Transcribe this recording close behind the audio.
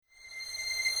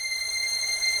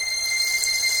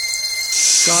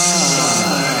Hey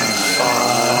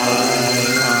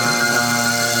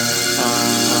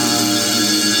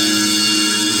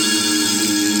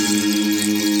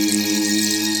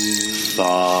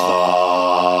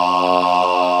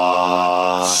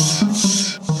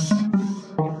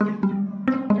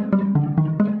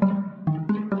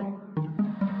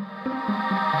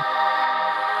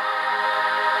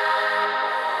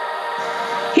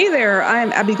there,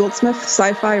 I'm Abby Goldsmith,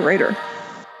 sci-fi writer.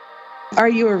 Are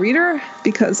you a reader?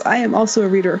 Because I am also a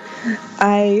reader.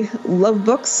 I love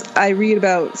books. I read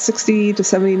about 60 to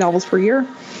 70 novels per year,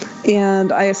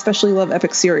 and I especially love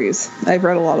epic series. I've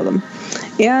read a lot of them.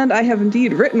 And I have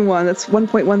indeed written one that's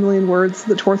 1.1 million words,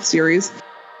 the Torth series.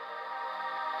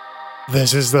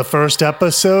 This is the first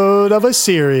episode of a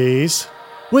series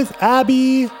with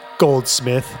Abby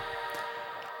Goldsmith,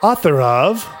 author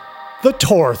of the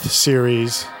Torth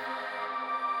series.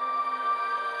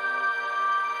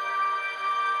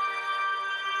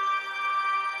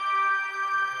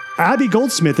 Abby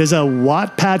Goldsmith is a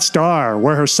WattPad star,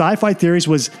 where her sci-fi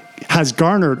theories has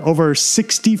garnered over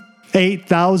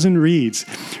 68,000 reads.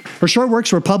 Her short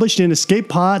works were published in Escape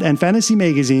Pod and Fantasy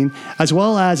Magazine, as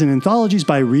well as in anthologies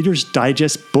by Reader's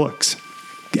Digest Books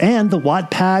and the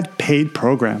WattPad paid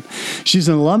program. She's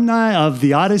an alumni of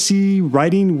the Odyssey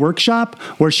Writing Workshop,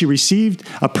 where she received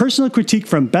a personal critique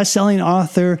from best-selling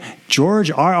author George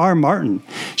R.R. Martin.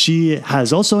 She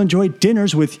has also enjoyed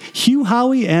dinners with Hugh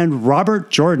Howey and Robert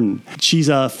Jordan. She's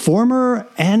a former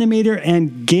animator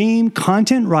and game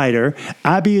content writer.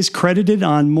 Abby is credited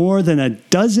on more than a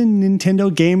dozen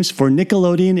Nintendo games for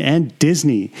Nickelodeon and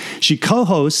Disney. She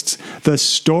co-hosts the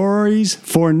Stories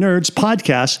for Nerds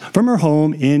podcast from her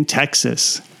home in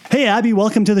Texas. Hey, Abby,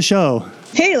 welcome to the show.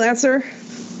 Hey, Lancer.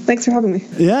 Thanks for having me.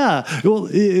 Yeah, well,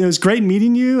 it was great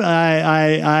meeting you.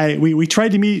 We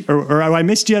tried to meet, or I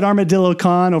missed you at Armadillo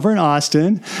Con over in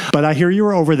Austin, but I hear you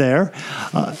were over there.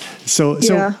 So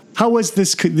how was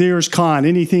this year's con?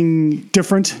 Anything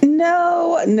different?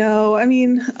 No. I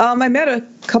mean, I met a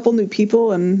couple new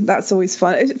people, and that's always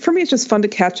fun. For me, it's just fun to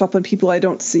catch up on people I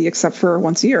don't see except for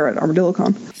once a year at Armadillo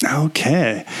Con.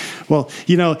 Okay. Well,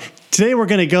 today we're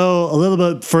going to go a little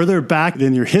bit further back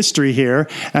in your history here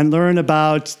and learn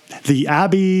about the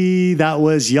Abby that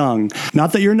was young.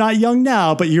 Not that you're not young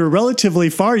now, but you're relatively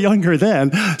far younger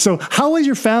then. So how was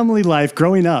your family life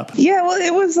growing up? Yeah, well,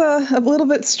 it was a little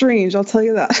bit strange, I'll tell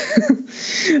you that.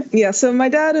 Yeah, so my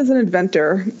dad is an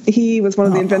inventor. He was one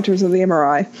of the inventors of the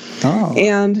MRI. Oh.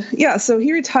 And yeah, so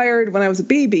he retired when I was a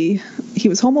baby. He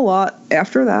was home a lot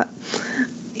after that.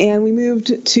 And we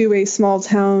moved to a small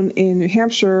town in New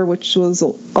Hampshire, which was a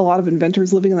lot of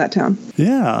inventors living in that town.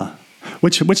 Yeah.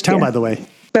 Which town, by the way?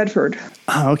 Bedford.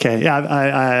 Oh, okay.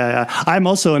 Yeah, I'm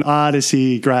also an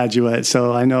Odyssey graduate,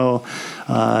 so I know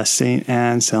St.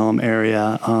 Anselm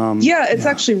area. It's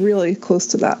actually really close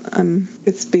to that.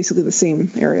 It's basically the same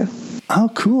area. Oh,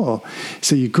 cool.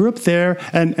 So you grew up there,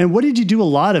 and what did you do a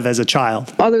lot of as a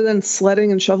child? Other than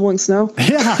sledding and shoveling snow?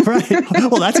 Yeah, right.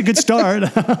 Well, that's a good start.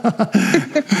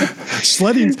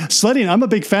 Sledding. I'm a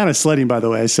big fan of sledding, by the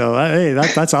way. So, hey,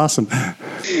 that's awesome.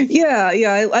 Yeah.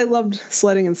 I loved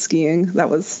sledding and skiing. That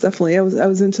was definitely, I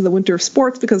was into the winter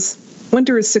sports because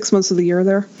winter is 6 months of the year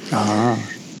there.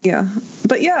 Yeah.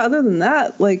 But yeah, other than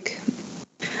that,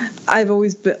 I've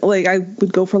always been, I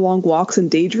would go for long walks and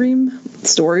daydream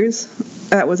stories.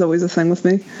 That was always a thing with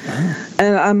me.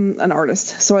 And I'm an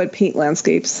artist, so I'd paint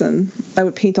landscapes, and I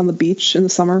would paint on the beach in the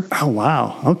summer. Oh,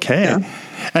 wow. Okay. Yeah.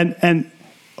 And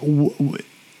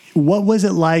what was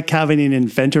it like having an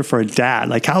inventor for a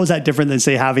dad? How is that different than,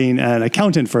 say, having an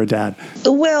accountant for a dad?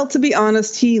 Well, to be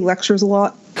honest, he lectures a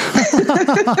lot.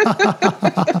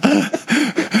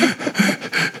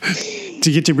 Do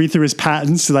you get to read through his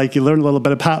patents? You learn a little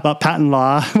bit about patent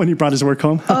law when he brought his work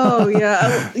home? Oh,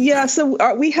 yeah. Yeah,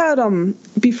 so we had,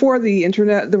 before the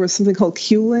internet, there was something called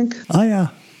Q-Link. Oh, yeah.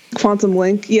 Quantum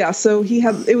Link. Yeah, so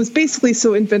it was basically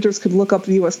so inventors could look up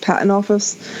the U.S. Patent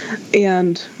Office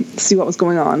and see what was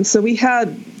going on. So we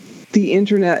had the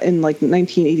internet in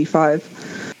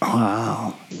 1985.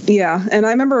 Wow. Yeah, and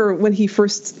I remember when he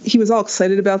was all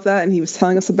excited about that, and he was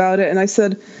telling us about it, and I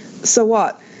said, so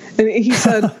what? And he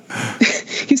said,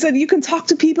 you can talk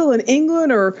to people in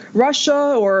England or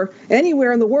Russia or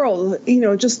anywhere in the world,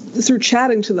 just through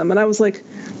chatting to them. And I was like,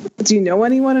 do you know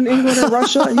anyone in England or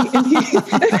Russia? And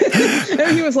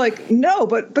he was like, no,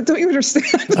 but don't you understand?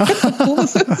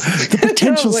 The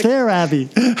potential's there, Abby.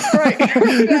 Right.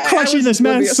 You're crushing this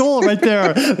man's soul right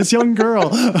there, this young girl.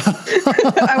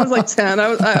 I was like 10. I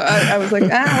was like,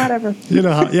 whatever.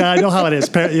 I know how it is.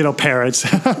 Parents.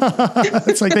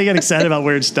 It's like they get excited about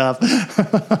weird stuff.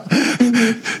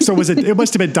 So it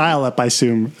must have been dial-up, I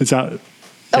assume. Is that?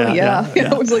 Oh, yeah.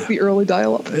 It was like the early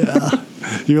dial-up. Yeah.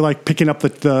 You're like picking up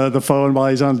the phone while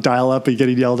he's on dial-up and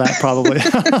getting yelled at, probably.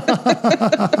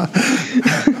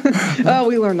 Oh,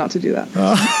 we learned not to do that.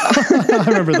 I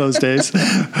remember those days.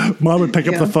 Mom would pick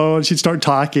up the phone. She'd start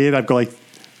talking. I'd go like,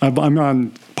 I'm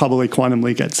on probably Quantum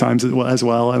League at times as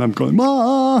well. And I'm going,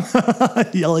 Mom,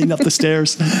 yelling up the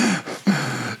stairs.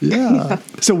 Yeah.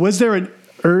 So was there an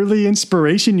early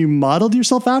inspiration you modeled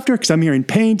yourself after? Because I'm hearing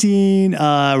painting,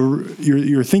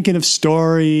 you're thinking of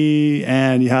story,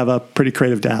 and you have a pretty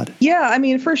creative dad. Yeah, I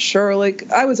mean, for sure.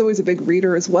 Like, I was always a big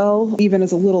reader as well, even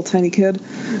as a little tiny kid.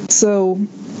 So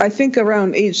I think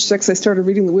around age 6, I started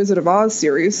reading the Wizard of Oz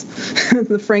series,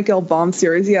 the Frank L. Baum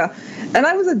series. Yeah. And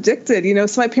I was addicted,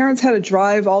 so my parents had to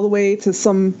drive all the way to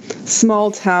some small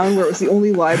town where it was the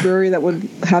only library that would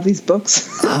have these books.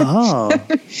 Oh.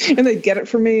 And they'd get it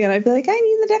for me, and I'd be like, I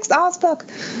need the next Oz book.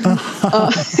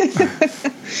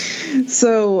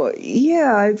 So,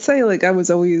 yeah, I'd say like I was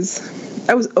always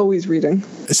reading.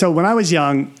 So when I was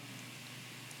young,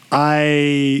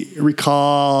 I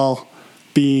recall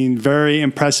being very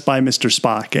impressed by Mr.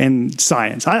 Spock and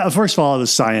science. First of all, it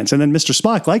was science. And then Mr.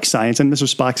 Spock likes science, and Mr.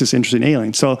 Spock's this interesting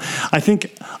alien. So I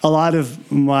think a lot of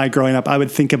my growing up, I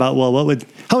would think about, well,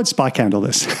 how would Spock handle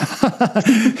this?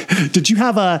 Did you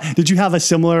have a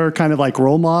similar kind of like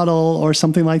role model or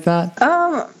something like that?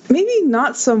 Maybe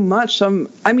not so much.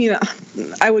 I mean,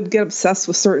 I would get obsessed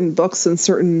with certain books and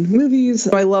certain movies.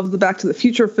 I loved the Back to the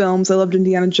Future films. I loved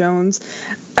Indiana Jones.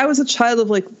 I was a child of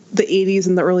like the 80s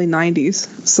and the early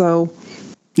 90s. So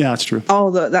yeah, that's true.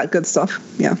 All that good stuff.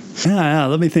 Yeah. Yeah.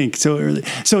 Let me think. So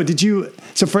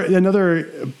for another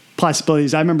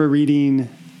possibilities, I remember reading,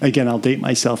 again, I'll date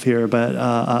myself here, but,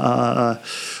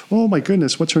 oh my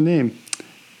goodness, what's her name?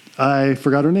 I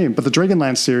forgot her name, but the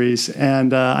Dragonlance series.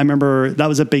 And I remember that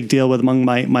was a big deal among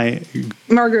my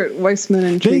Margaret Weissman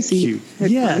and Tracy.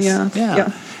 Thank you. Yes.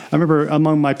 Yeah. I remember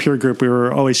among my peer group, we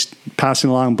were always passing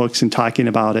along books and talking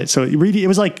about it. So it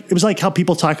was like how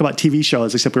people talk about TV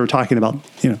shows, except we were talking about,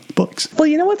 books. Well,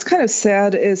 what's kind of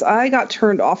sad is I got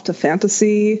turned off to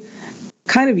fantasy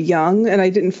kind of young, and I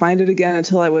didn't find it again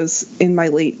until I was in my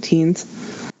late teens.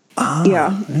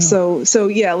 Yeah. So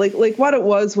yeah, like what it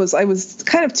was I was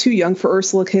kind of too young for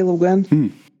Ursula K. Le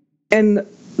Guin, and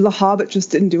The Hobbit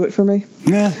just didn't do it for me.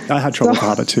 Yeah, I had trouble with The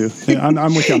Hobbit too. Yeah,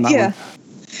 I'm with you on that one.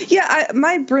 Yeah,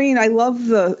 my brain, I love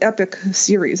the epic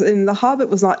series, and The Hobbit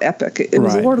was not epic. It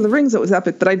was Lord of the Rings that was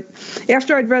epic, but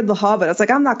after I'd read The Hobbit, I was like,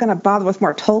 I'm not going to bother with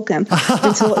more Tolkien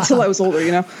until I was older,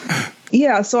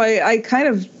 Yeah, so I kind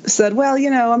of said, well,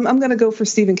 I'm going to go for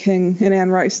Stephen King and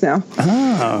Anne Rice now.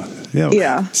 Oh,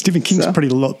 yeah. Stephen King's pretty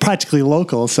practically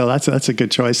local, so that's a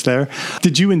good choice there.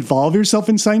 Did you involve yourself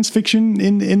in science fiction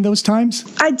in those times?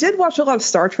 I did watch a lot of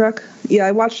Star Trek. Yeah,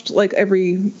 I watched like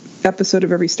every episode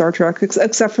of every Star Trek,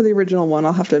 except for the original one,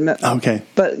 I'll have to admit. Okay.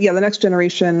 But yeah, The Next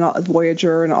Generation, and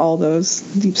Voyager, and all those,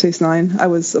 Deep Space Nine, I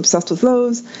was obsessed with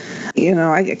those.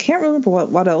 I can't remember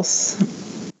what else.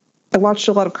 I watched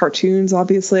a lot of cartoons,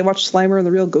 obviously. I watched Slimer and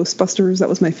the Real Ghostbusters. That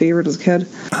was my favorite as a kid.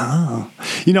 Oh.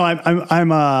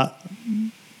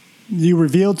 You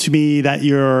revealed to me that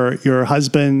your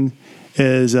husband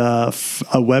is a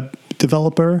web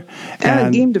developer. And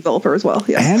a game developer as well,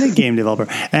 yes. And a game developer.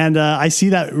 And I see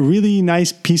that really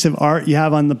nice piece of art you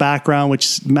have on the background,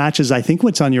 which matches, I think,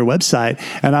 what's on your website.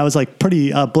 And I was like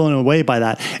pretty blown away by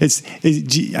that.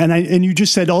 And you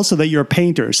just said also that you're a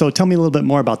painter. So tell me a little bit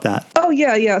more about that. Oh,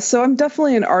 yeah. So I'm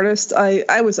definitely an artist.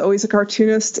 I was always a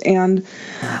cartoonist. And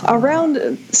around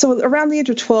the age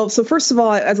of 12, so first of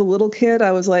all, as a little kid,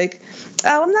 I was like,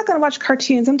 oh, I'm not going to watch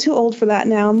cartoons. I'm too old for that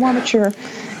now. I'm more mature.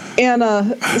 And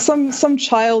some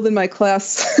child in my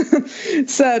class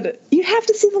said, you have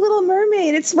to see The Little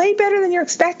Mermaid. It's way better than you're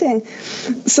expecting.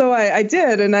 So I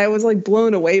did, and I was like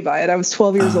blown away by it. I was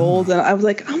 12 years old, and I was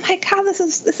like, oh my God, this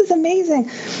is amazing.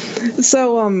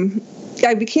 So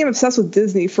I became obsessed with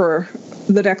Disney for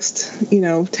the next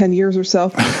 10 years or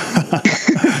so.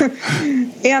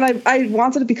 And I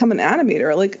wanted to become an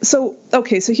animator. So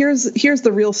here's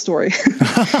the real story.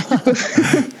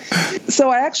 So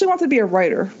I actually wanted to be a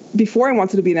writer before I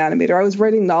wanted to be an animator. I was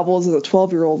writing novels as a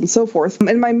 12-year-old and so forth.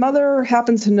 And my mother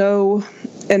happened to know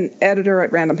an editor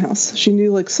at Random House. She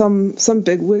knew like some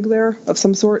bigwig there of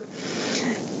some sort.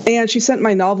 And she sent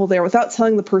my novel there without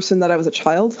telling the person that I was a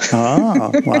child.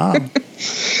 Oh, wow.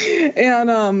 And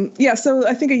so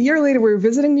I think a year later we were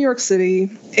visiting New York City,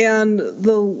 and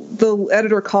the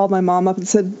editor called my mom up and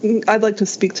said, I'd like to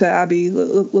speak to Abby.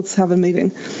 Let's have a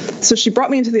meeting. So she brought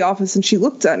me into the office, and she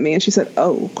looked at me and she said,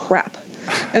 oh, crap.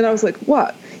 And I was like,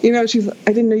 what? she's like,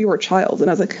 I didn't know you were a child. And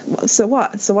I was like, well, so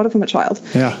what? So what if I'm a child?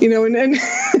 Yeah.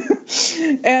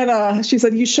 And she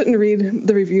said, you shouldn't read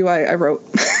the review I wrote.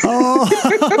 Oh.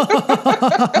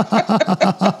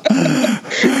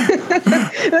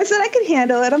 And I said, I can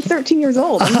handle it. I'm 13 years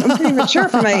old. I'm pretty mature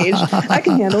for my age. I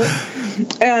can handle it.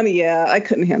 And yeah, I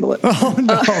couldn't handle it. Oh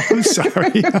no, I'm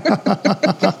sorry.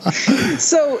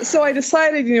 So I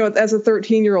decided, as a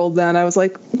 13-year-old then, I was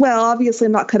like, well, obviously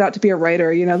I'm not cut out to be a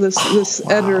writer. This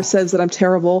editor says that I'm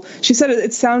terrible. She said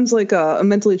it sounds like a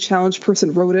mentally challenged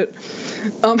person wrote it.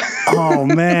 Oh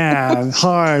man,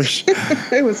 harsh.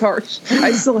 It was harsh.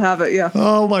 I still have it, yeah.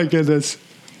 Oh my goodness.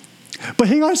 But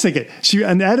hang on a second.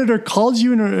 An editor called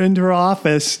you into her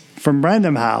office from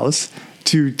Random House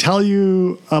to tell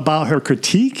you about her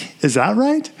critique. Is that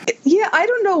right? Yeah, I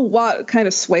don't know what kind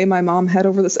of sway my mom had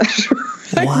over this editor.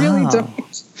 I really don't.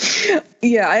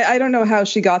 Yeah, I don't know how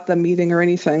she got the meeting or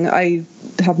anything. I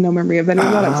have no memory of any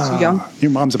of that. I was too young. Your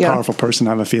mom's a powerful person,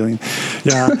 I have a feeling.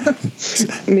 Yeah.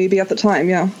 Maybe at the time,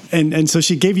 yeah. And so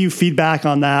she gave you feedback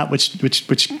on that, which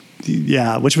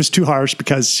was too harsh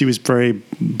because she was very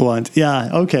blunt. Yeah.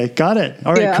 Okay. Got it.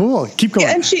 All right. Yeah. Cool. Keep going.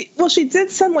 Yeah, and she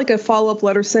did send like a follow-up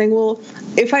letter saying, well,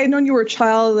 if I had known you were a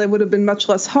child, I would have been much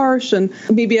less harsh, and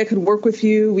maybe I could work with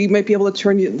you. We might be able to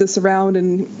turn this around,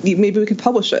 and maybe we could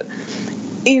publish it.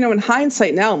 In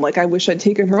hindsight now, I'm like, I wish I'd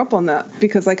taken her up on that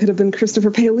because I could have been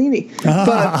Christopher Paolini.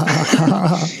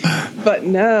 But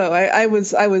no, I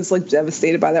was like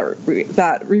devastated by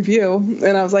that review,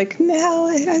 and I was like,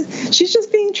 no, she's just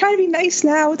trying to be nice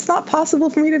now. It's not possible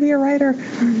for me to be a writer.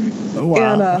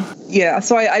 Wow. And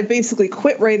so I basically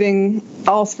quit writing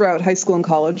all throughout high school and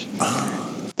college.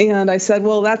 And I said,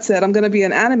 well, that's it. I'm going to be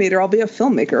an animator. I'll be a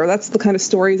filmmaker. That's the kind of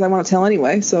stories I want to tell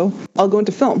anyway. So I'll go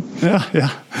into film.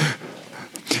 Yeah.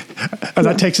 And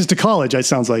that takes us to college, it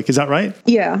sounds like. Is that right?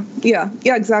 Yeah,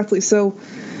 exactly. So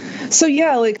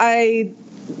yeah, like I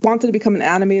wanted to become an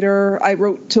animator. I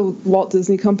wrote to Walt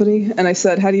Disney Company and I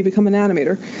said, how do you become an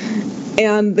animator?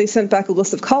 And they sent back a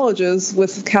list of colleges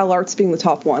with Cal Arts being the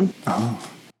top one. Oh.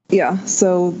 Yeah,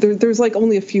 so there's like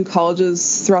only a few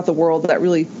colleges throughout the world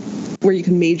where you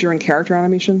can major in character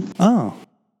animation. Oh.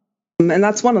 And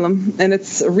that's one of them. And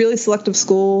it's a really selective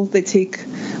school. They take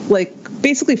like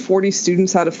basically 40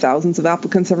 students out of thousands of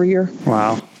applicants every year.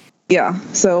 Wow. Yeah.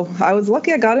 So I was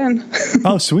lucky I got in.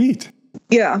 Oh, sweet.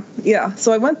 Yeah.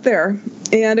 So I went there,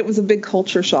 and it was a big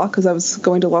culture shock because I was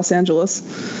going to Los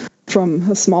Angeles from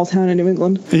a small town in New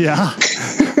England. Yeah.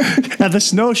 And the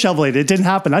snow shoveling, it didn't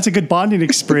happen. That's a good bonding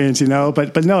experience,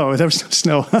 but no, there was no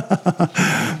snow.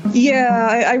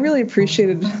 Yeah, I really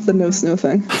appreciated the no snow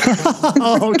thing.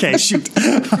 Oh, okay, shoot.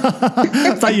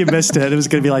 I thought you missed it. It was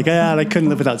going to be like, I couldn't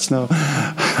live without snow.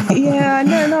 Yeah,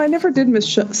 no, I never did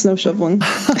miss snow shoveling.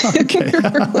 Okay. It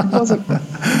really wasn't.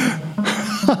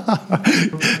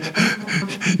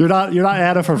 You're not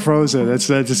Anna for Frozen. That's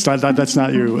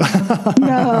not you.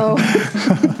 No.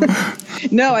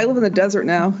 No, I live in the desert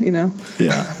now,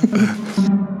 Yeah.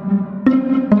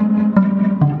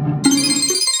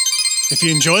 If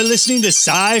you enjoy listening to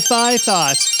Sci-Fi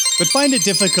Thoughts, but find it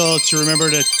difficult to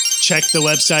remember to check the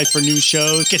website for new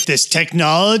shows, get this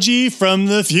technology from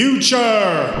the future.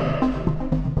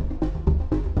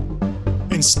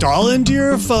 Install into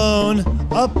your phone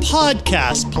a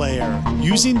podcast player.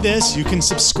 Using this, you can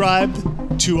subscribe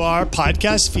to our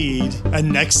podcast feed,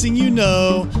 and next thing you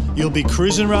know, you'll be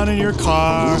cruising around in your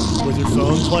car with your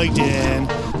phone plugged in,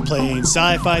 playing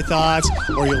Sci-Fi Thoughts,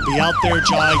 or you'll be out there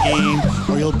jogging,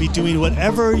 or you'll be doing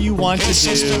whatever you want to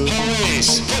do.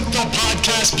 Police, put the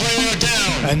podcast player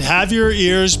down. And have your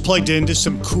ears plugged into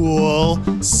some cool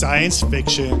science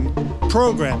fiction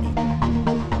programming.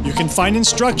 You can find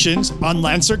instructions on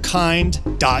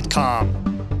lancerkind.com.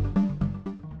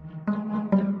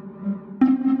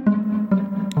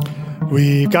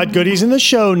 We've got goodies in the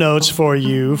show notes for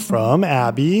you from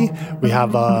Abby. We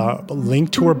have a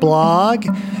link to her blog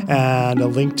and a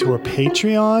link to her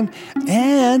Patreon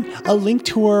and a link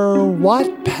to her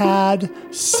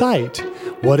WattPad site.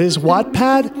 What is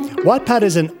WattPad? WattPad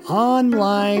is an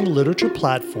online literature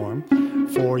platform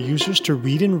for users to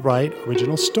read and write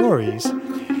original stories.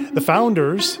 The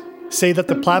founders say that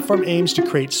the platform aims to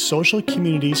create social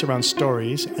communities around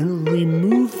stories and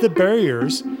remove the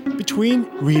barriers between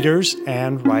readers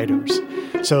and writers.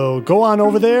 So go on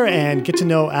over there and get to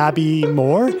know Abby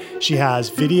more. She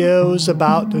has videos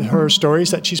about her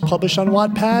stories that she's published on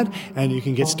Wattpad, and you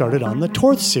can get started on the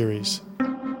Torth series.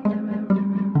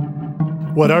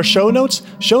 What are show notes?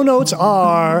 Show notes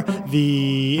are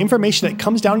the information that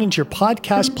comes down into your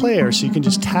podcast player, so you can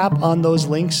just tap on those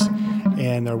links,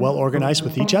 and they're well organized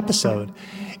with each episode.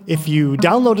 If you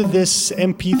downloaded this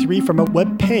MP3 from a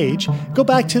web page, go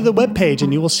back to the web page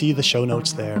and you will see the show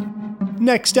notes there.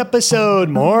 Next episode,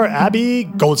 more Abby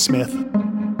Goldsmith.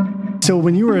 So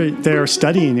when you were there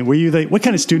studying, were you what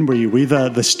kind of student were you? Were you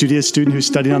the studious student who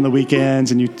studied on the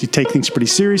weekends and you take things pretty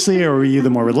seriously, or were you the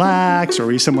more relaxed, or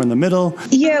were you somewhere in the middle?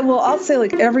 Yeah, well, I'll say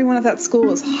like everyone at that school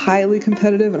was highly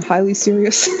competitive and highly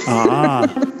serious. Ah.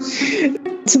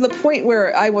 To the point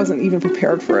where I wasn't even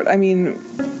prepared for it. I mean,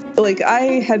 like I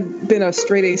had been a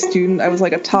straight A student. I was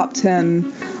like a top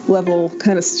 10 level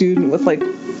kind of student with like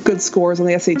good scores on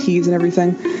the SATs and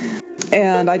everything.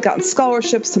 And I'd gotten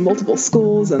scholarships to multiple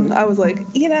schools, and I was like,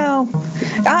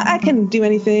 I can do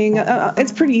anything.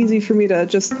 It's pretty easy for me to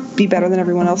just be better than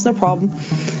everyone else, no problem.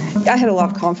 I had a lot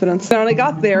of confidence. And when I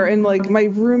got there, and like my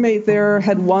roommate there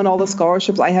had won all the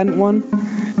scholarships I hadn't won,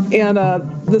 and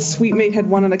the suite mate had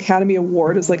won an Academy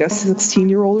Award as like a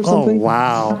 16-year-old or something. Oh,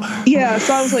 wow. Yeah,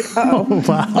 so I was like, uh-oh. Oh,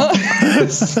 wow.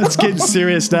 That's getting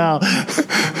serious now.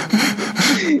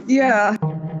 Yeah.